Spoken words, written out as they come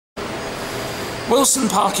Wilson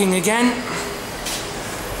parking again.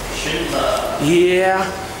 Schindler. Yeah,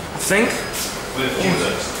 I think.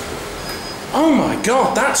 Oh my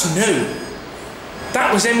god, that's new.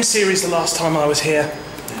 That was M series the last time I was here.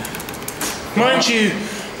 Mind you,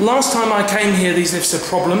 last time I came here these lifts had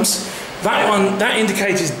problems. That one, that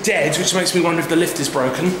indicator's dead, which makes me wonder if the lift is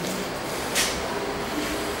broken.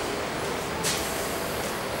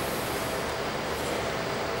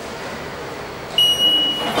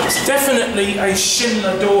 It's definitely a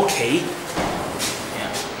Schindler door key.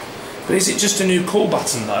 But is it just a new call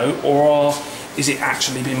button though, or is it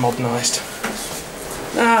actually been modernised?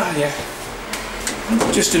 Ah, yeah.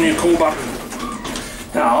 Just a new call button.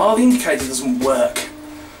 Oh, the indicator doesn't work.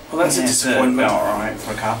 Well, that's a disappointment. Alright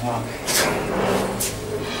for a car park.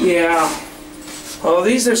 Yeah. Well,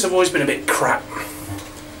 these lifts have always been a bit crap.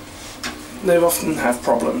 They often have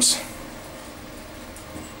problems.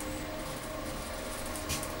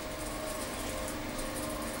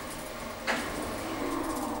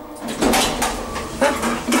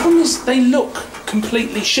 The problem is they look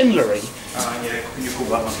completely Schindler-y. Yeah, you call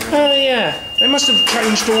that one. Oh yeah, they must have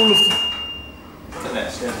changed all of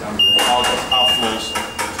Our floors.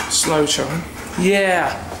 slow chime.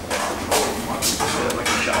 Yeah. Like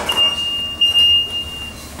a shelf.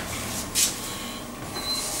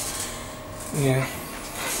 Yeah.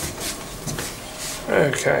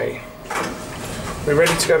 Okay. We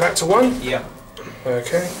ready to go back to 1? Yeah.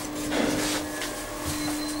 Okay.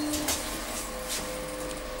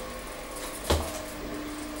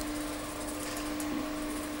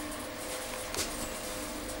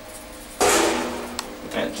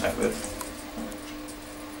 And check with.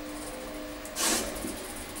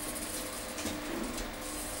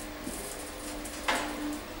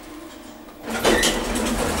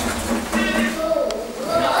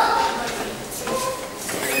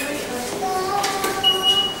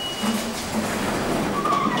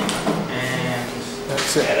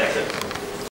 That's it. Yeah, that's it.